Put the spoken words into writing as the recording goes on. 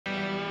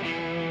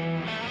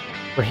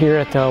We're here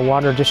at the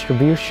water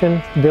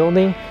distribution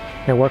building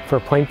and work for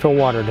Plainfield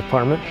Water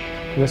Department.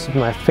 And this is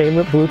my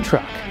favorite blue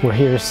truck. We're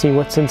here to see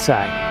what's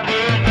inside.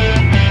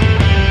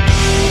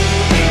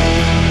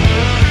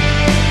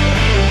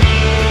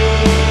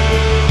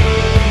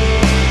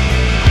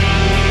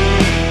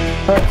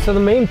 Alright, so the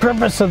main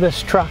purpose of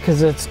this truck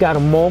is it's got a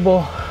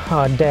mobile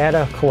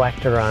data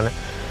collector on it,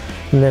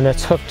 and then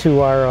it's hooked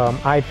to our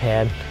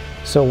iPad.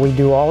 So we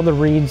do all the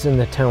reads in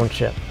the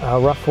township.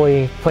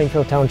 Roughly,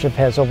 Plainfield Township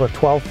has over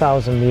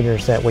 12,000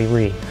 meters that we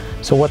read.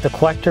 So what the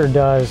collector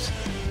does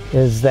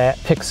is that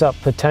picks up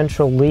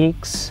potential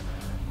leaks,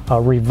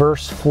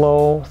 reverse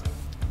flow,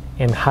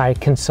 and high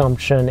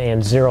consumption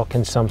and zero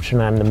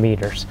consumption on the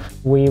meters.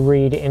 We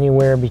read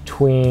anywhere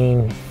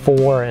between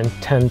 4,000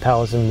 and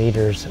 10,000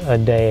 meters a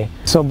day.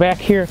 So back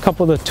here, a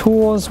couple of the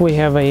tools. We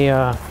have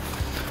a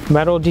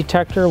metal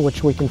detector,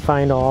 which we can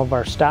find all of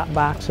our stop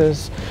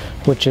boxes,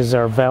 which is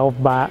our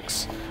valve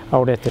box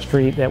out at the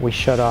street that we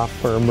shut off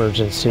for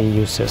emergency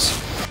uses.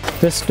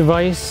 This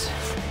device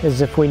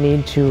is if we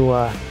need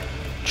to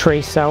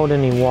trace out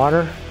any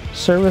water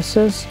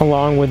services,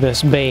 along with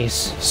this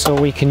base. So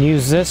we can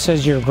use this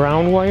as your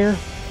ground wire,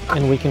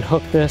 and we can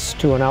hook this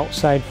to an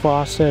outside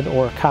faucet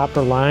or a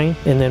copper line,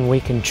 and then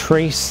we can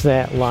trace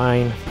that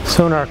line.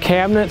 So in our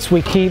cabinets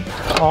we keep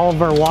all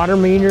of our water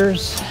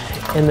meters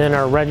and then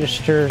our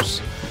registers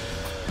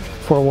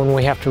for when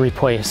we have to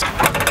replace.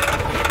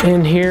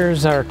 And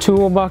here's our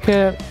tool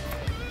bucket.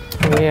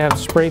 We have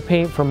spray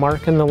paint for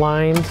marking the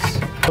lines.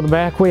 On the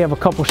back we have a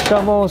couple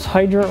shovels,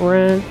 hydrant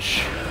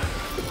wrench,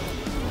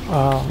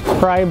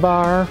 pry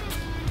bar,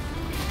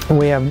 and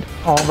we have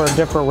all of our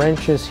different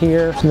wrenches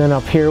here. And then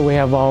up here we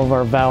have all of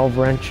our valve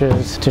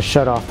wrenches to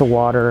shut off the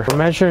water.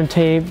 Measuring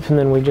tape, and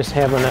then we just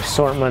have an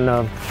assortment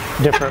of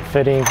different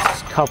fittings,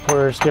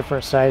 couplers,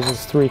 different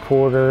sizes,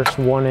 3/4,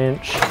 1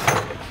 inch.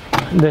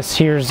 This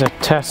here's a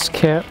test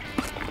kit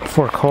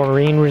for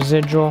chlorine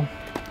residual,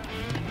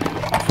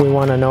 if we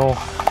want to know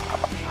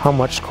how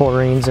much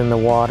chlorine's in the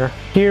water.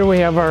 Here we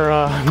have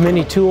our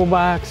mini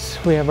toolbox.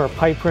 We have our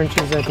pipe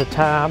wrenches at the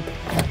top,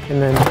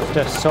 and then just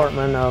an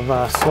assortment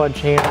of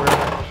sledgehammer,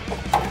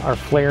 our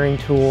flaring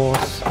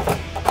tools,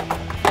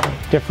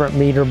 different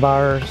meter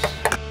bars.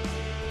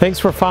 Thanks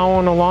for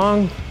following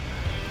along,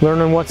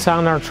 learning what's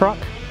on our truck.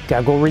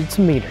 Gotta go read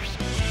some meters.